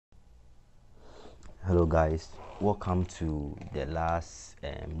Hello guys, welcome to the last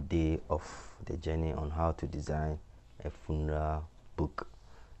day of the journey on how to design a funeral book.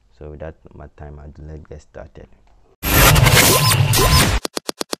 So without my time, let's get started.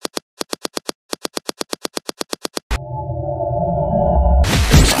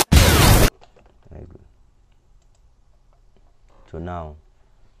 Very good. So now,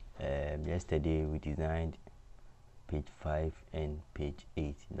 yesterday we designed page 5 and page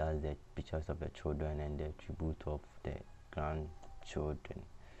 8. That's the pictures of the children and the tribute of the grandchildren.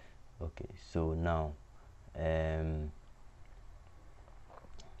 Okay, so now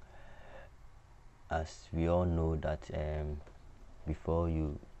as we all know that before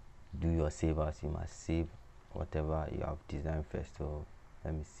you do your save as, you must save whatever you have designed first. So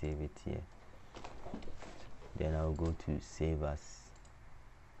let me save it here. Then I'll go to save as.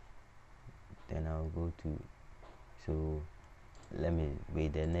 Then I'll go to, so let me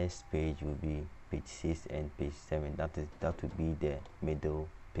wait, the next page will be page 6 and page 7. That will be the middle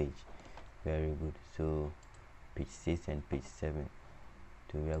page. Very good. So page 6 and page 7.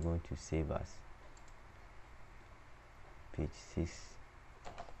 So we are going to save as page 6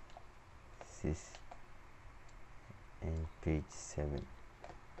 and page 7.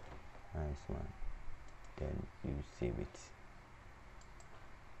 Nice one. Then you save it.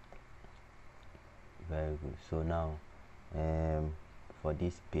 Very good. So now for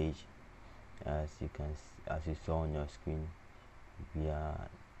this page, as you saw on your screen, we are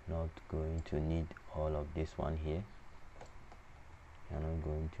not going to need all of this one here. We are not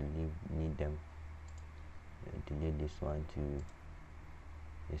going to need them. Delete this one to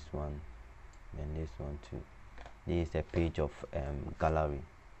this one, then this one too. This is a page of gallery.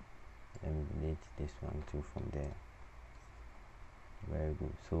 Let me delete this one too from there. Very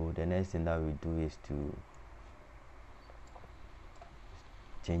good. So the next thing that we do is to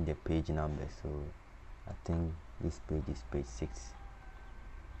change the page number. So I think this page is page 6.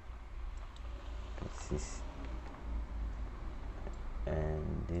 Page 6.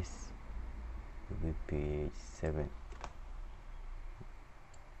 And this will be page 7.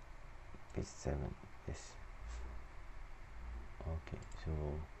 Page 7. Yes. Okay. So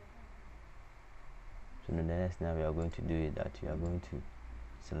the next thing we are going to do is that we are going to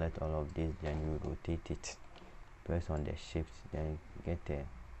select all of this, then you rotate it, press on the shift, then get a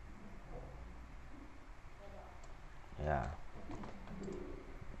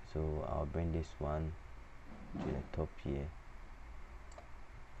so I'll bring this one to the top here,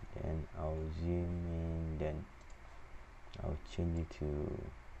 then I'll zoom in, then I'll change it to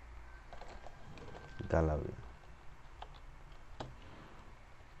gallery.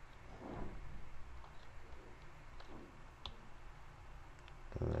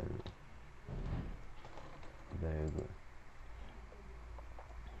 Very good.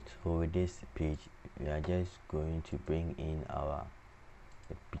 So with this page, we are just going to bring in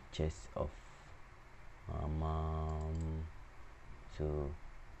the pictures of our mom. So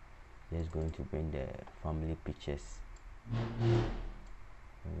just going to bring the family pictures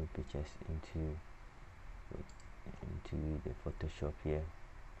into the Photoshop here.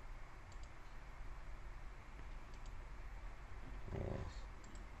 Yes.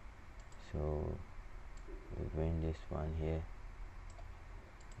 So we bring this one here.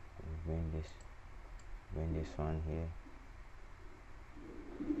 We bring this one here.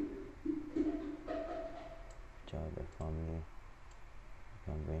 Child, the family. You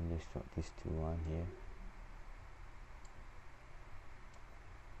can bring this to one here.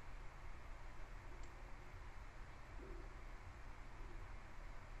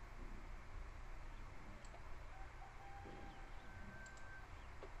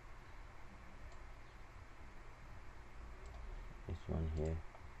 This one here.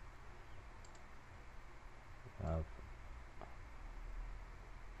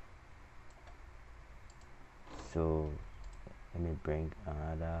 So let me bring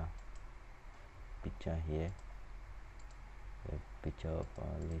another picture here, a picture of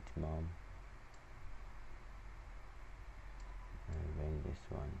our late mom, and bring this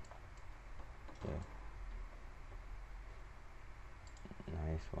one here.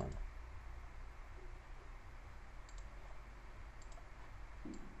 Nice one.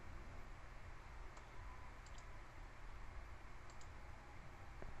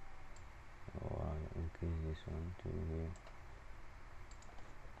 Increase this one to here.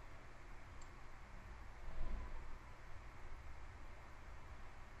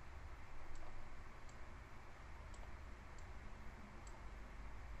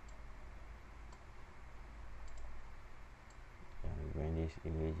 And bring this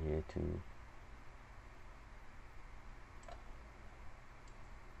image here too.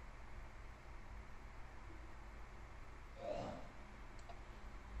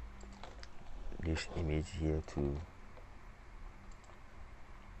 this image here too.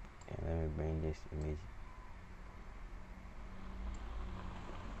 And let me bring this image.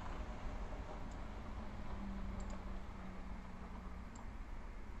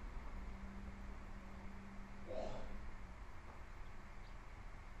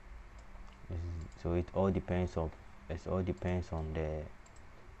 So it all depends on the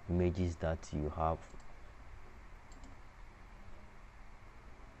images that you have.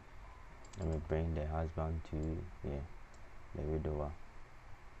 Let me bring the husband to here, the widower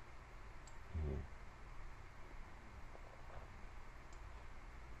here.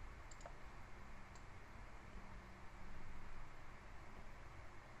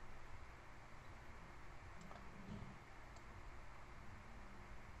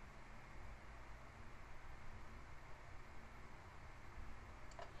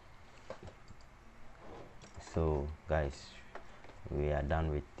 So guys, we are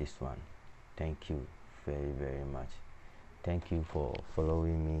done with this one. Thank you very much. Thank you for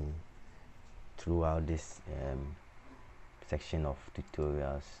following me throughout this section of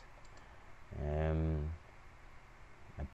tutorials.